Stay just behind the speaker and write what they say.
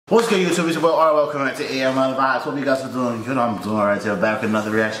What's good, YouTube? It's your boy R. Welcome back to AML Vibes. Hope you guys are doing good. I'm doing alright here. Back with another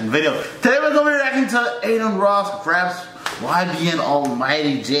reaction video. Today we're gonna be reacting to Adin Ross grabs YBN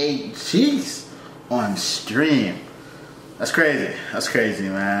Almighty J Cheeks on stream. That's crazy. That's crazy,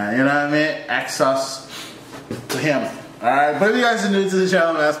 man. You know what I mean? Access to him. Alright, but if you guys are new to the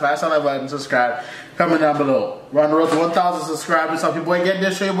channel, man, smash that like button, subscribe, comment down below. We're on the road to 1,000 subscribers. Help your boy get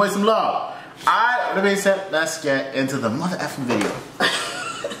there, show your boy some love. Alright, with that being said, let's get into the mother effing video.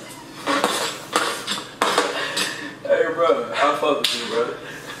 Hey, brother, I fuck with you, brother.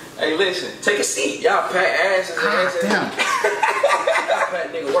 Hey, listen, take a seat. Y'all pat asses and asses. Damn. Y'all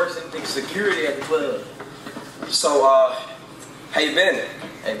pat nigga worse than nigga security at the club. So, how you been?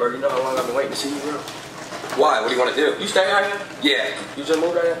 Hey, bro, you know how long I've been waiting to see you, bro? Why? What do you want to do? You stay out here? Yeah. You just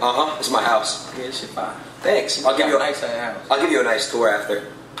moved out here? Uh-huh. It's my house. Yeah, this shit fine. Thanks. I'll give you a nice house. I'll give you a nice tour after.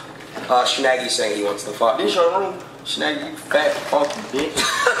 Shnaggy's saying he wants to fuck. This your room? Snaggy, you fat, funky bitch.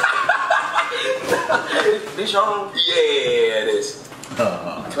 This your room? Yeah, it is.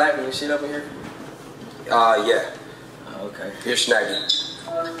 Clapping and shit up in here? Yeah. Okay. Here's Snaggy.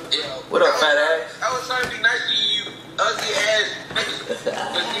 Yeah. What up, fat ass? I was trying to be nice to you, ugly ass niggas.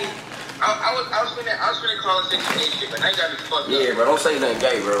 But see, I was finna call it sexy gay shit, but now you got me fucked up. Yeah, bro, don't say nothing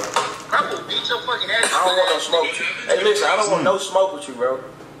gay, bro. I will beat your fucking ass. I don't want no smoke with you. Hey, listen, I don't want no smoke with you, bro.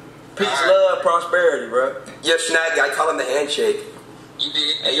 Peace, love, prosperity, bro. Yeah, Shnaggy, I call him the handshake. You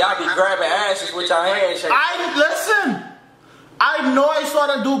did. Hey, y'all be grabbing asses with your handshake. Listen. I know I saw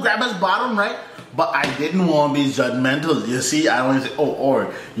that dude grab his bottom, right? But I didn't want to be judgmental. You see, I don't say, oh,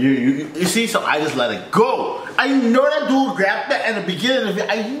 or you see, so I just let it go. I know that dude grabbed that at the beginning of it.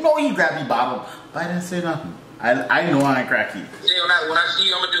 I know he grabbed the bottom, but I didn't say nothing. I know I ain't cracky. Yeah, when I see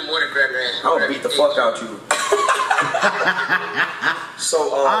you, I'm gonna do more than grab your ass. I'm gonna beat the fuck out you.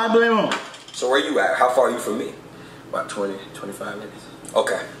 So, I blame him. So where you at? How far are you from me? About 20, 25 minutes.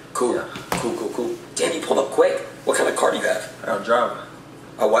 Okay. Cool. Yeah. Cool. Damn, you pulled up quick. What kind of car do you have? I got a driver.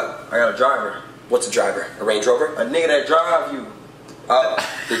 A what? I got a driver. What's a driver? A Range Rover? A nigga that drive you.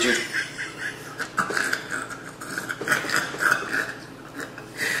 Did you?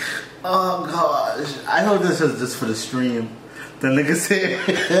 Oh gosh, I hope this is just for the stream. The nigga said,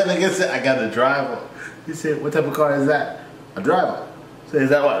 I got a driver. He said, what type of car is that? A driver. So is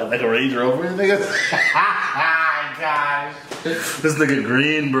that what, like a Range Rover? Nigga, gosh. This nigga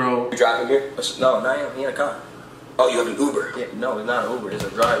green, bro. You driving here? No, not him. He in a car. Oh, you have an Uber? Yeah, no, it's not an Uber. It's a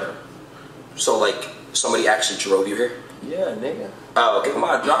driver. So like, somebody actually drove you here? Yeah, nigga. Oh, okay. I'm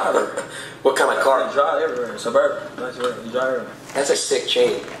a driver. What kind of car? I drive everywhere. Suburban. Nice way. You drive everywhere. That's a sick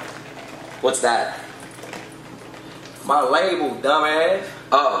chain. What's that? My label, dumbass.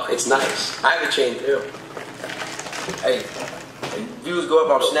 Oh, it's nice. I have a chain too. Hey, views go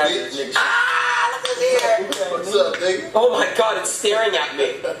up on Snapchat, nigga. Ah, look at here. What's up, nigga? Oh my god, it's staring at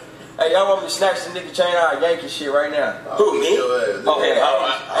me. Hey, y'all want me to snatch the nigga chain out of Yankee shit right now? Who, me? Okay, hey,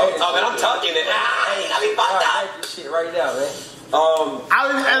 man, I'm talking it. Hey, I mean, fuck that. Yankee shit right now, man.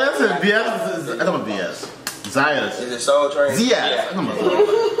 That's a BS. I don't BS. Zayas. Is it Soul Train? Zayas. Yeah. It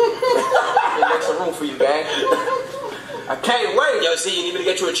makes some room for you, gang. I can't wait. Yo, see, you need me to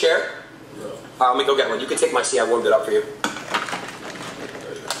get you a chair? Let me go get one. You can take my seat. I warmed it up for you.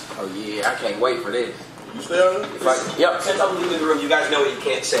 Oh yeah, I can't wait for this. You stay on it? Yep. Since I'm leaving the room, you guys know what you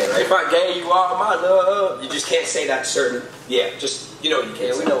can't say, right? If I gave you all my love, You just can't say that certain. Yeah, just, you know what you can't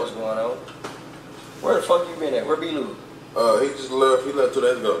yeah, say. we know what's going on. Where the fuck you been at? Where B-Lou? He just left. He left 2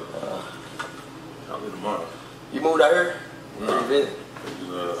 days ago. I'll be tomorrow. You moved out here? No. You visit? He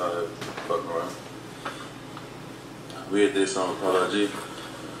just fucking around. We had this on G.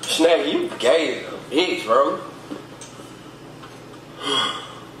 Snaggy, you gay as a bitch, bro.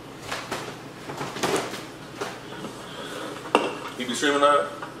 You be streaming out?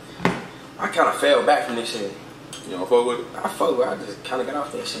 I kind of fell back from this shit. You don't fuck with it? I fuck with it. I just kind of got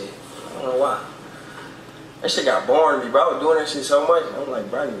off that shit. I don't know why. That shit got boring to me, bro. I was doing that shit so much. I'm like,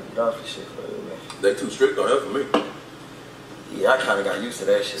 bro, I need to get off this shit for a little bit. They too strict on hell for me. Yeah, I kind of got used to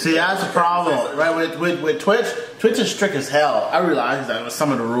that shit. See, that's the problem, right? With Twitch, Twitch is strict as hell. I realized that with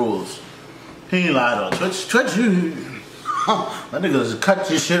some of the rules. He ain't lied on Twitch, you. That nigga just cut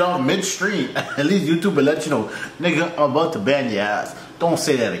your shit off midstream. At least YouTube will let you know, nigga, I'm about to ban your ass. Don't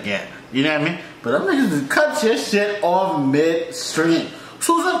say that again. You know what I mean? But them niggas just cut your shit off midstream.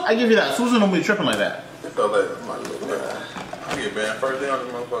 Susan, I give you that. Susan don't be tripping like that. I felt like, I get banned first day on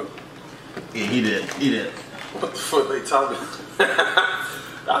this motherfucker. Yeah, he did. What the fuck they talking?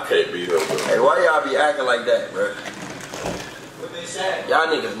 I can't be here, bro. Hey, why y'all be acting like that, bro? What they say? Y'all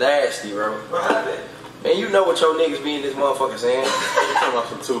niggas nasty, bro. What happened? Man, you know what your niggas be in this motherfucker saying. You talking about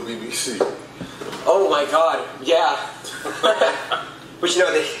some 2 BBC. Oh my god, yeah. But you know,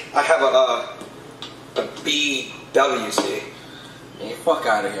 I have a BWC. Man, fuck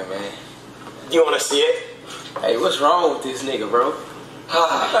out of here, man. You want to see it? Hey, what's wrong with this nigga, bro?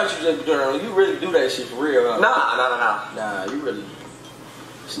 I thought you just doing. You really do that shit for real, huh? Nah. Nah, you really.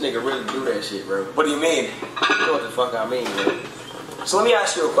 This nigga really do that shit, bro. What do you mean? You know what the fuck I mean, bro. So let me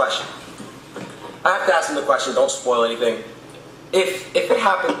ask you a question. I have to ask him the question. Don't spoil anything. If it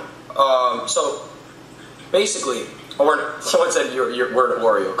happened, so basically, someone said we're an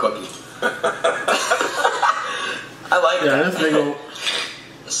Oreo cookie. I like that. This nigga.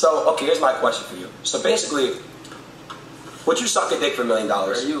 So okay, here's my question for you. So basically, would you suck a dick for $1 million?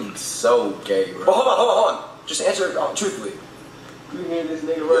 Bro, you so gay, bro. Well, hold on. Just answer it truthfully. You hear this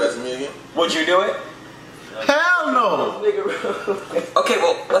nigga, bro? That's me again. Would you do it? Hell no. This nigga, bro. Okay,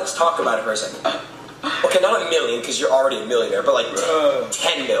 well, let's talk about it for a second. Okay, not $1 million because you're already a millionaire, but like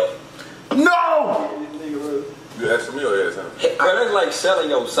 10 mil. No. This nigga, bro. You asking me or you asking him? Bro, that's like selling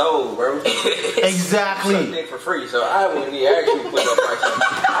your soul, bro. Exactly. Suck dick for free, so I wouldn't even actually put no price on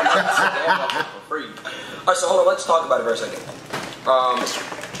it. I got suck that motherfucker for free. Alright, so hold on, let's talk about it for a second.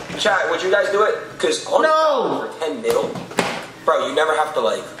 Chat, would you guys do it? Because No. for 10 mil, bro, you never have to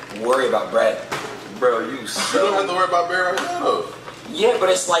like worry about bread. Bro, you You don't suck. have to worry about bear right now, though. Yeah, but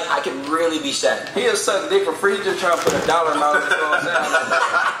it's like I can really be sad. He'll suck dick for free, just trying to put $1 amount, you know what I'm saying?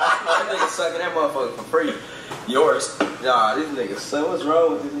 That nigga sucking that motherfucker for free. Yours. Nah, this nigga suck. What's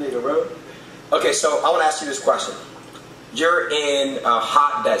wrong with this nigga, bro? Okay, so I want to ask you this question. You're in a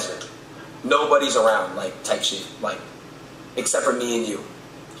hot desert. Nobody's around, like, type shit. Like, except for me and you.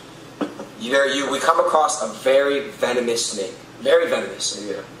 We come across a very venomous snake. Very venomous.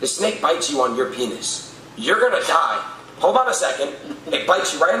 Yeah. The snake bites you on your penis. You're gonna die. Hold on a second. It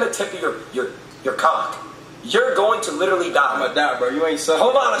bites you right on the tip of your cock. You're going to literally die. I'ma die, bro. You ain't sucking.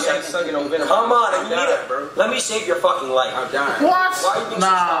 Hold on a You second. ain't sucking no venom. Come on, I'm and you dying, need it, bro. Let me save your fucking life. I'm dying. What? Why you think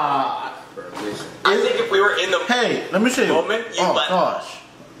Nah. Bro, listen. I think if we were in the Hey, let me show you. Moment you Oh let- gosh.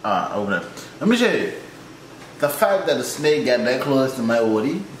 Open it. Let me show you. The fact that the snake got that close to my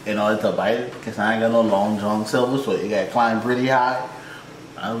woody in order to bite it, because I ain't got no long John Silver, so it got climbed pretty high.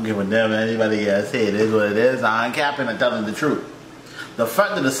 I don't give a damn what anybody else say. It is what it is. I ain't capping and telling the truth. The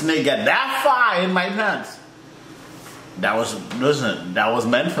fact that the snake got that far in my pants, that was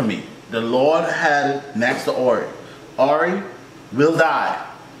meant for me. The Lord had it next to Ori. Ori will die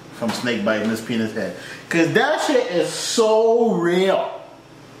from snake biting his penis head. Cause that shit is so real.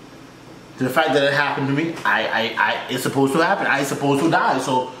 The fact that it happened to me, it's supposed to happen. I supposed to die.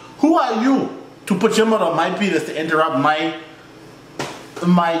 So who are you to put your mouth on my penis to interrupt my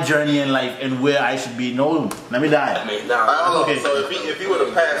journey in life and where I should be? No, let me die. I mean, Hold on. Okay. So if he would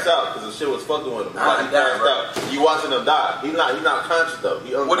have passed out because the shit was fucking with him, like he Nah, passed out, you watching him die. He's not conscious though.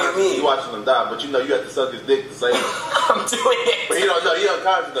 He What do you unconscious. mean? You watching him die, but you know you have to suck his dick to save him. I'm doing it. But he don't know. He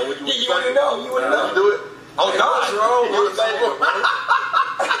unconscious though. Would you You wouldn't know. You wouldn't Would know. you do it? Oh What's God. wrong You would with this save nigga, him? bro?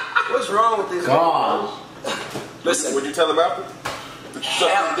 What's wrong with this nigga, God. Listen. Would you tell him after? Would you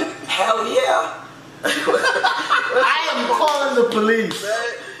suck his dick? Hell yeah. I am calling the police.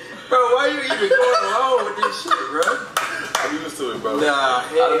 Bro, why you even going along with this shit, bro? I'm used to it, bro. Nah,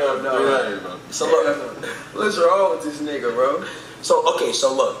 hell no. Bro. So look. What's wrong with this nigga, bro? So okay.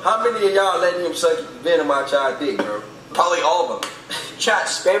 So look. How many of y'all letting him suck venom out y'all dick, bro? Probably all of them. Chat,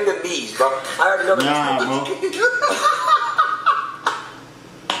 spam the bees, bro. I already know. Nah, bro.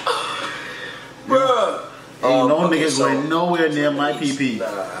 Bro. Ain't no okay, nigga so- going nowhere near my PP.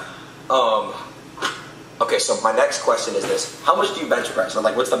 Okay, so my next question is this: how much do you bench press? Or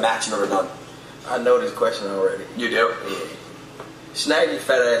like, what's the max you've ever done? I know this question already. You do? Yeah. Snaggy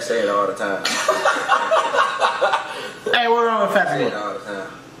fat ass say it all the time. Hey, what wrong with Say fat it people? all the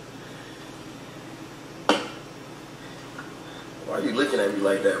time. Why are you looking at me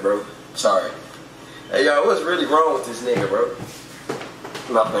like that, bro? Sorry, Hey, y'all, what's really wrong with this nigga, bro?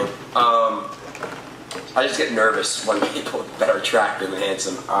 nothing. I just get nervous when people that are attractive and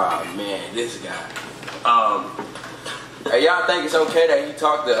handsome. Ah, man, this guy. Hey, y'all think it's okay that he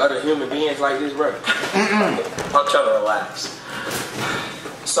talk to other human beings like this, bro? I'll try to relax.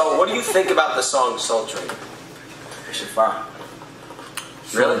 So, what do you think about the song Soul Train? That shit fire.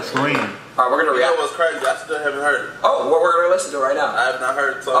 Really? Train. All right, we're gonna You know react. what's crazy? I still haven't heard it. Oh, well, we're gonna listen to it right now. I have not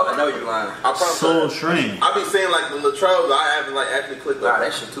heard it. So I know you lying. I promise. Soul Train. I be saying like the Latrobe. I haven't like actually clicked Nah, on that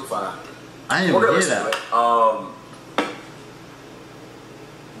it. shit too fire. I didn't We're even gonna hear listen that. to it.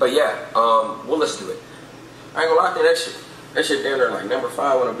 But yeah, we'll listen to it. I ain't gonna lie, I think that shit down there like number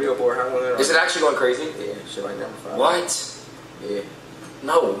 5 on a Billboard. How long? Is it actually going crazy? Yeah, shit like number 5. What? Yeah,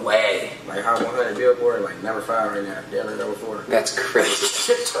 No way. like Hot 100 Billboard, like number 5 right now. Down there number 4. That's crazy.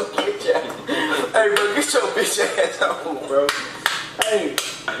 Get your bitch ass. Hey, bro, get your bitch ass home, bro. Hey, you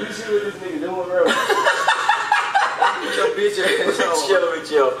see what this nigga doing, bro? Your bitch ass.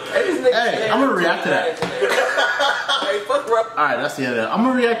 Chill. Hey, this nigga. Hey, I'm gonna react to that. Hey, fuck, bro. Alright, that's the end of that. I'm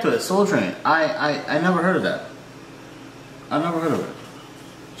gonna react to it. Soul Train. I never heard of that. I never heard of it.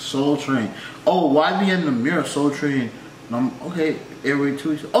 Soul Train. Oh, YBN the Mirror, Soul Train. Okay, every 2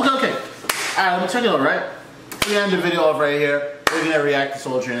 weeks. Okay. Alright, let me check it out, right? We end the video off right here. We're gonna react to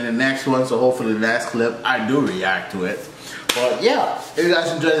Soul Train in the next one, so hopefully the next clip I do react to it. But yeah, if you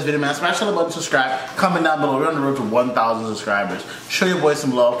guys enjoyed this video, man, smash that button, subscribe, comment down below. We're on the road to 1,000 subscribers. Show your boy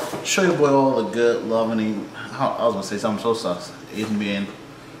some love. Show your boy all the good love, and I was gonna say something so sus. Even being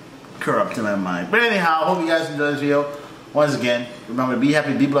corrupt in my mind. But anyhow, I hope you guys enjoyed this video. Once again, remember, be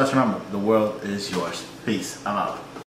happy, be blessed. Remember, the world is yours. Peace. I'm out.